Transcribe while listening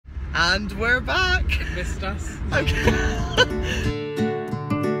And we're back. Missed us. Okay.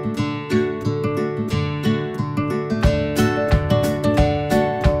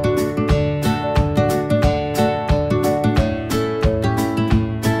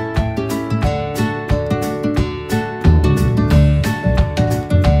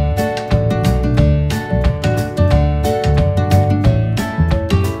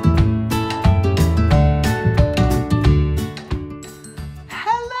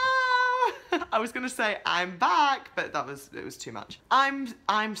 I was gonna say I'm back, but it was too much.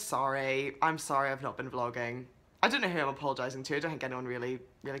 I'm sorry. I'm sorry I've not been vlogging. I don't know who I'm apologising to. I don't think anyone really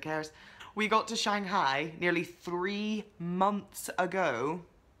cares. We got to Shanghai nearly 3 months ago,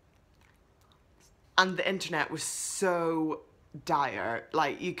 and the internet was so dire.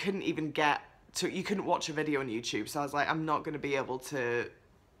 Like you couldn't watch a video on YouTube. So I was like, I'm not gonna be able to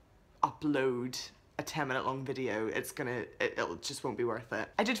upload a 10-minute long video. It just won't be worth it.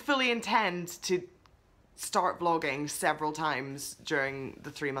 I did fully intend to start vlogging several times during the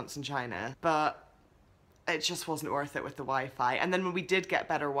 3 months in China, but it just wasn't worth it with the Wi-Fi. And then when we did get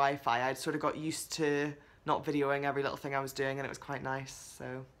better Wi-Fi, I'd sort of got used to not videoing every little thing I was doing, and it was quite nice,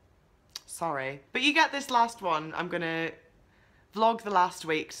 so sorry. But you get this last one. I'm gonna vlog the last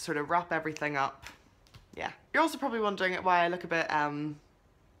week to sort of wrap everything up. Yeah. You're also probably wondering why I look a bit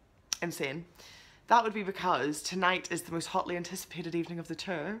insane. That would be because tonight is the most hotly anticipated evening of the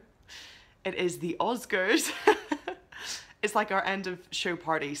tour. It is the Oscars. It's like our end of show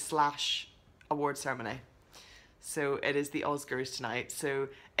party / award ceremony. So it is the Oscars tonight. So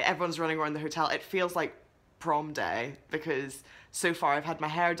everyone's running around the hotel. It feels like prom day because so far I've had my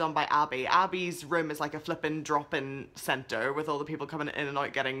hair done by Abby. Abby's room is like a flippin' drop-in centre with all the people coming in and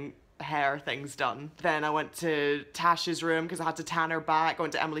out getting hair things done. Then I went to Tasha's room because I had to tan her back. I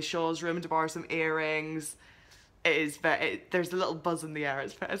went to Emily Shaw's room to borrow some earrings. There's a little buzz in the air.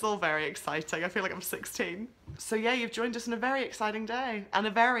 It's all very exciting. I feel like I'm 16. So yeah, you've joined us on a very exciting day and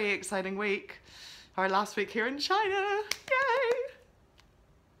a very exciting week. Our last week here in China.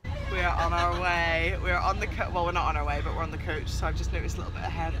 Yay! We are on our way. We're on the well, we're not on our way, but we're on the coach. So I've just noticed a little bit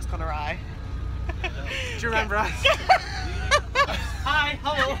of hair that's gone awry. Do you remember us? Hi,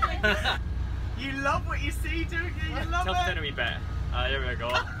 hello. You love what you see, don't you? You love Tell it. it. Me better. There we go.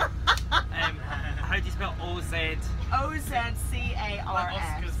 How do you spell OZ? OZCARS. Like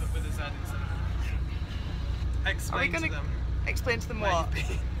Oscars, but with a Z instead of. Explain to them. Explain to them what?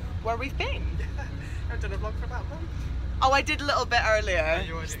 Where we've been. I've done a vlog for about them. Oh, I did a little bit earlier.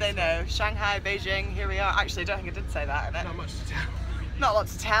 Yeah, so they know. Shanghai, Beijing, here we are. Actually, I don't think I did say that in it. Not much to tell. Not a lot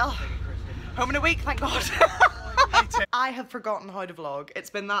to tell. Home in a week, thank God. I have forgotten how to vlog. It's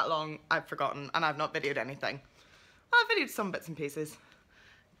been that long, I've forgotten, and I've not videoed anything. Well, I've videoed some bits and pieces.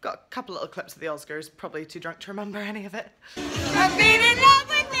 Got a couple little clips of the Oscars, probably too drunk to remember any of it. I've been in love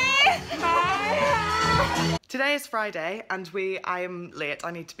with me! Today is Friday, and I am late.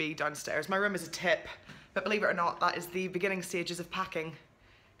 I need to be downstairs. My room is a tip, but believe it or not, that is the beginning stages of packing,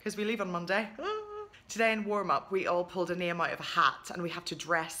 because we leave on Monday. Today in warm-up, we all pulled a name out of a hat, and we have to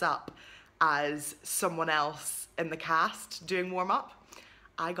dress up as someone else in the cast doing warm-up.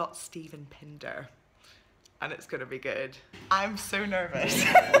 I got Stephen Pinder, and it's gonna be good. I'm so nervous.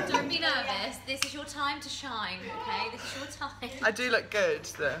 Don't be nervous. This is your time to shine, okay? This is your time. I do look good,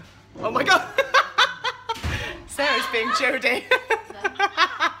 though. Oh my God. Sarah's being Jodie.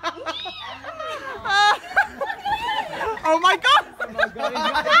 Oh my God. Oh my God.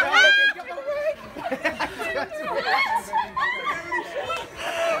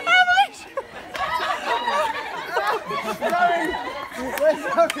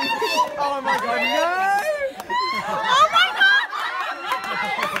 Oh my God, no! Oh my God!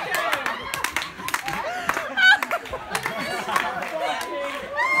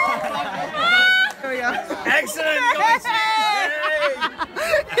 There we go. Excellent!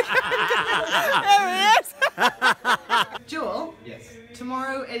 There he is! Joel? Yes.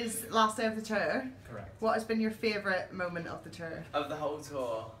 Tomorrow is last day of the tour. Correct. What has been your favourite moment of the tour? Of the whole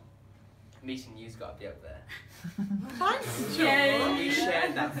tour, meeting you's got to be up there. Thanks, Yay. Joel. We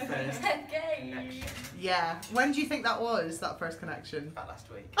shared that first Okay. connection Yeah. When do you think that was, that first connection? about last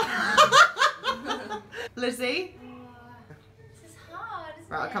week. Lizzie? This is hard,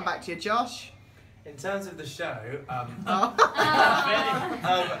 isn't Right, I'll come back to you. Josh? In terms of the show, Oh.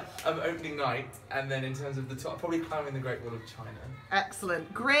 opening night, and then in terms of the top, probably climbing the Great Wall of China.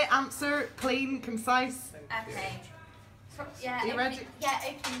 Excellent. Great answer. Clean, concise. Okay. Yeah, Are you ready?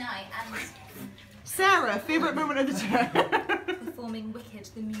 opening night and Sarah, favourite moment of the tour? performing Wicked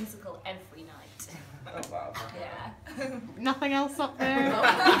the musical every night. Oh wow. Yeah. Nothing else up there?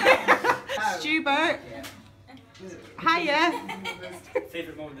 Stubert? Hiya.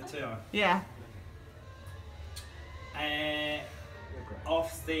 Favourite moment of the tour? Yeah.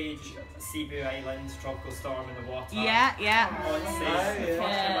 Off stage, Cebu Island, tropical storm in the water. Yeah, yeah. On stage, the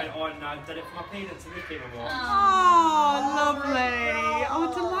first time I went on, I did it for my parents and they came and watched. Oh, lovely. Oh,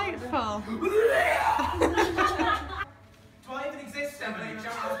 delightful. Do I even exist, Emily? Don't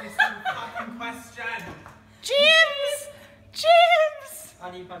ask me some fucking question. James! James!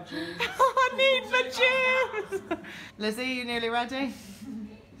 I need my jeans. Oh, I need my James! Lizzie, you nearly ready?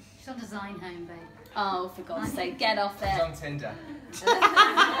 She's on design home, babe. Oh, for God's sake, get off It's it. on Tinder.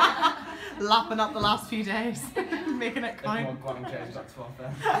 Lapping up the last few days. Making it More count. quantum change back to offer.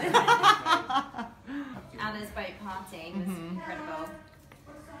 Anna's boat party was incredible.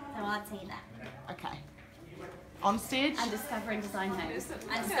 So I'd say that. Okay. On stage? And discovering design homes.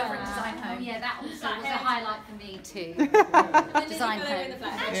 And discovering design home. Yeah, that also was a highlight for me too. Design home.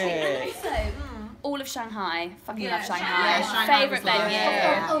 Yeah. Also, all of Shanghai. Fucking love Yeah, Shanghai. Shanghai Favourite was venue.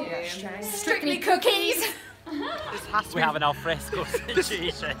 nice. Oh, Strictly cookies. We have an alfresco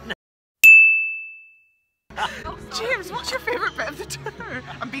situation. James, what's your favourite bit of the tour?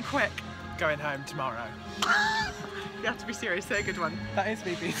 And be quick. Going home tomorrow. You have to be serious, say a good one. That is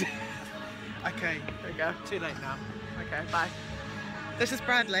me, busy. Okay, There you go. too late now. Okay, bye. This is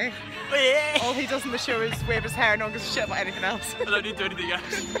Bradley. All he does in the show is wave his hair and no one gives a shit about anything else. I don't need to do anything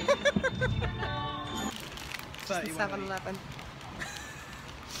else. 7-Eleven.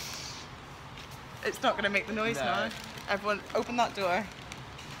 It's not going to make the noise No. now. Everyone, open that door.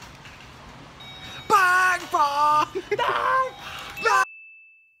 Bang bong! Bang! Bang!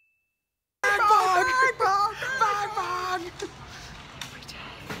 Bang bong! Bang bong! Bang bong! Every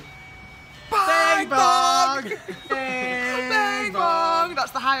day. Bang bong! Bang bong!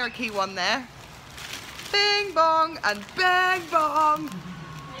 That's the hierarchy one there. Bing bong and bang bong.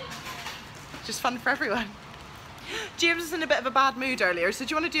 Just fun for everyone. James was in a bit of a bad mood earlier, so do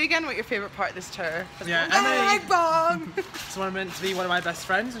you want to do again what your favourite part of this tour? Yeah, Bang Emily. bong! So I'm meant to be one of my best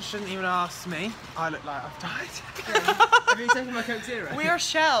friends and shouldn't even ask me. I look like I've died. Have you taken my Coke Zero? We are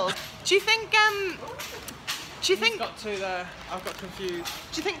shelled. Do you think Got to the. I've got confused.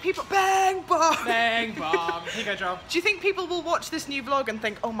 do you think people bang bong? Bang bomb. Here you go, Joel. Do you think people will watch this new vlog and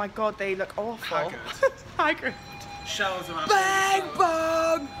think, oh my god, they look awful? Haggard. Haggard. Shells about. Bang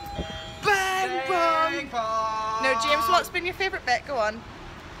bong! Bang bong! bong. No, James, what's been your favourite bit? Go on.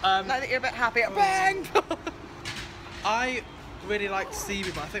 Now that you're a bit happier. Bang bong! I really liked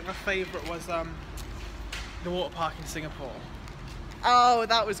Cebu, but I think my favourite was the water park in Singapore. Oh,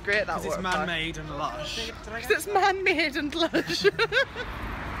 that was great, that Because it's water park. man-made and lush. Because it's man-made and lush.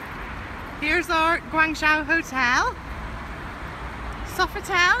 Here's our Guangzhou hotel.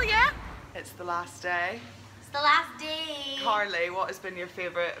 Sofitel, yeah? It's the last day. It's the last day. Carly, what has been your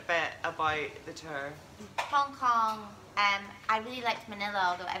favourite bit about the tour? Hong Kong. I really liked Manila,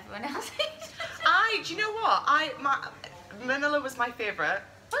 although everyone else hated it. Do you know what? Manila was my favourite.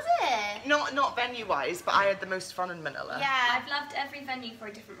 Was it? Not venue-wise, but I had the most fun in Manila. Yeah, I've loved every venue for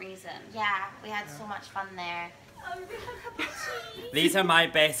a different reason. yeah, we had so much fun there. These are my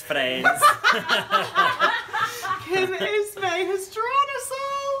best friends. Kim Ismay has drawn us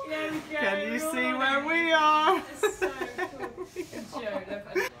all. There we go. Can you see where we are? It's so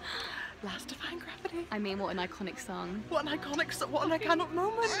cool. Last Defying Gravity. I mean, what an iconic song. What an iconic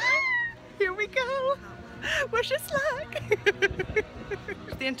moment. Here we go. Wish us luck.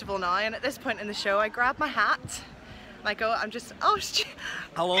 It's the interval now, and at this point in the show, I grab my hat. And I go,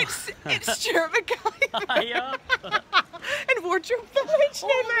 Hello. It's Stuart McGuire. Hiya. In Wardrobe Village,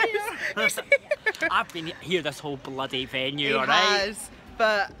 no less. He's here. I've been here this whole bloody venue, He alright? has,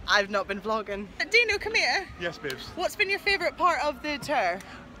 but I've not been vlogging. Dino, come here. Yes, babes. What's been your favourite part of the tour?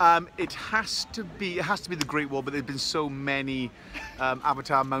 It has to be the Great Wall, but there've been so many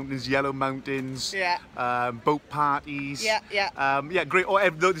Avatar Mountains, Yellow Mountains, Yeah. boat parties. Yeah, yeah. Yeah, great. Oh,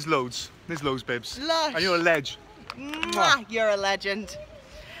 there's loads. There's loads, babes. Lush. And you're a ledge. Mwah, you're a legend.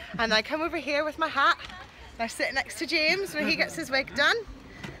 And I come over here with my hat. And I sit next to James where he gets his wig done.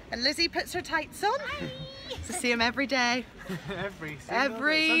 And Lizzie puts her tights on. To see him every day.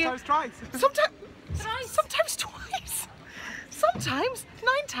 Sometimes twice. Sometimes twice. Sometimes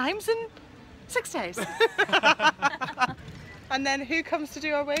 9 times in 6 days. And then who comes to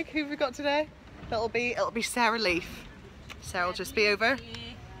do our wig? Who have we got today? It'll be Sarah Leaf. Sarah will just be over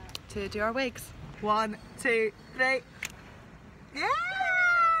to do our wigs. 1, 2, 3. Yeah!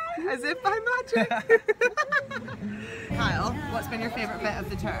 As if by magic. Kyle, what's been your favourite bit of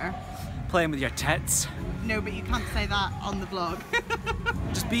the tour? Playing with your tits. No, but you can't say that on the vlog.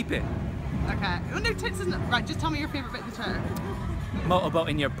 Just beep it. Okay. Oh no, tits isn't it? Right, just tell me your favourite bit of the tour. motorboat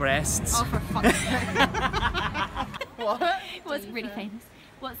in your breasts. Oh, for fuck's sake. What? What's really famous?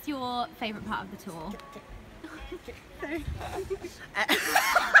 What's your favourite part of the tour?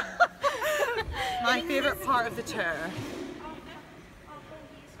 My favourite part of the tour.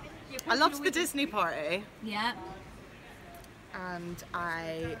 I loved the Disney party. Yeah. And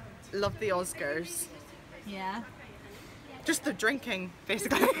I loved the Oscars. Yeah. Just the drinking,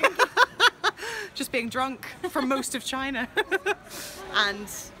 basically. Just being drunk for most of China. And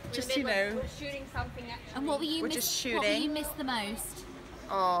just, you know. Shooting something actually. And what were you We're miss? just shooting. What will you miss the most?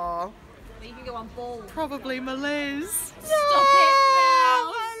 Oh, But you can go on ball. probably Liz. Stop it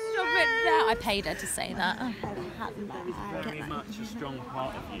now! Stop it now! I paid her to say that. Very much a strong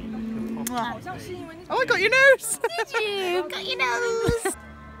part of you. Oh, I got your nose! Did you? Got your nose!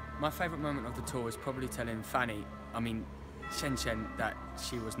 My favourite moment of the tour was probably telling Fanny, Shen, that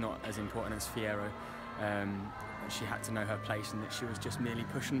she was not as important as Fiero. She had to know her place and that she was just merely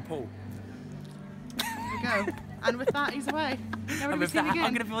push and pull. There we go. And with that, he's away. Never And with that,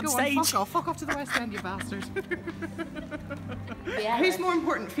 I'm gonna be on stage. Fuck off to the West End, you bastard. Who's more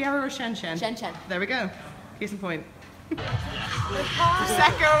important, Fiero or Shen? Shen. There we go. Case in point.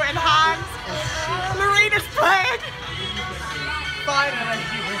 Prosecco in hand. Marina's playing. Finally.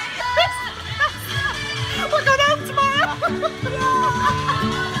 We're going home tomorrow.